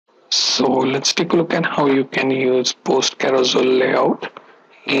So let's take a look at how you can use post carousel layout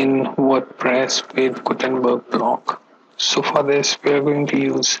in WordPress with Gutenberg block. So for this, we are going to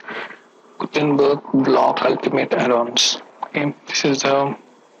use Gutenberg block ultimate add-ons. Okay, this is the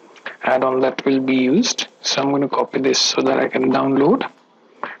add-on that will be used. So I'm going to copy this so that I can download.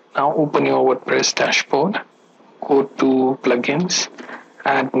 Now open your WordPress dashboard, go to plugins,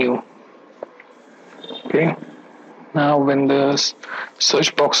 add new. Okay. Now when the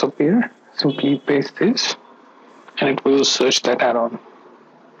search box appears, simply paste this and it will search that add-on.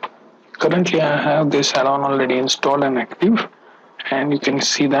 Currently I have this add-on already installed and active, and you can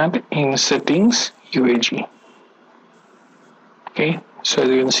see that in settings UAG. Okay, so as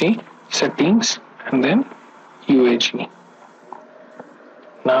you can see, settings and then UAG.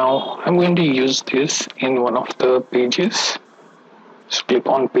 Now I'm going to use this in one of the pages. So click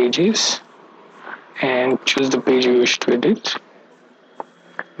on pages and choose the page you wish to edit.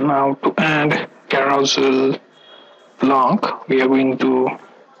 Now to add carousel block, we are going to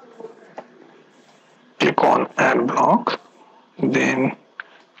click on add block, then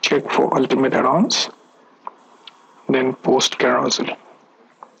check for ultimate add-ons, then post carousel.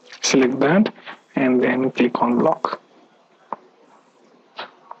 Select that and then click on block.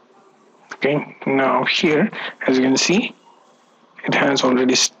 Okay, now here as you can see, it has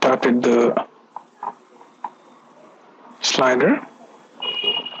already started the slider.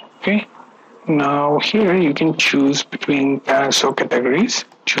 Okay, now here you can choose between tags or categories,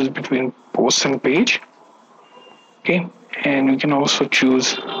 choose between posts and page. Okay, and you can also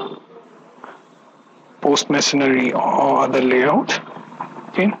choose post masonry or other layout.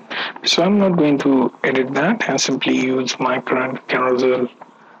 Okay, so I'm not going to edit that and simply use my current carousel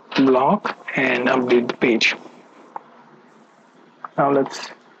block and update the page. Now let's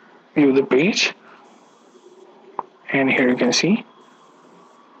view the page, and here you can see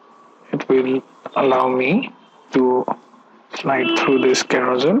it will allow me to slide through this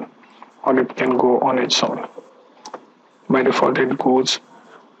carousel, or it can go on its own. By default it goes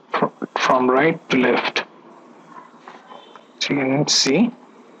from right to left, so you can see.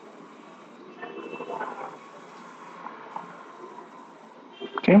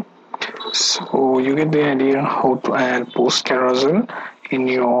 Okay, so you get the idea how to add post carousel in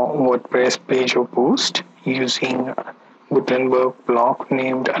your WordPress page or post using Gutenberg block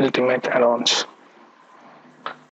named ultimate add-ons.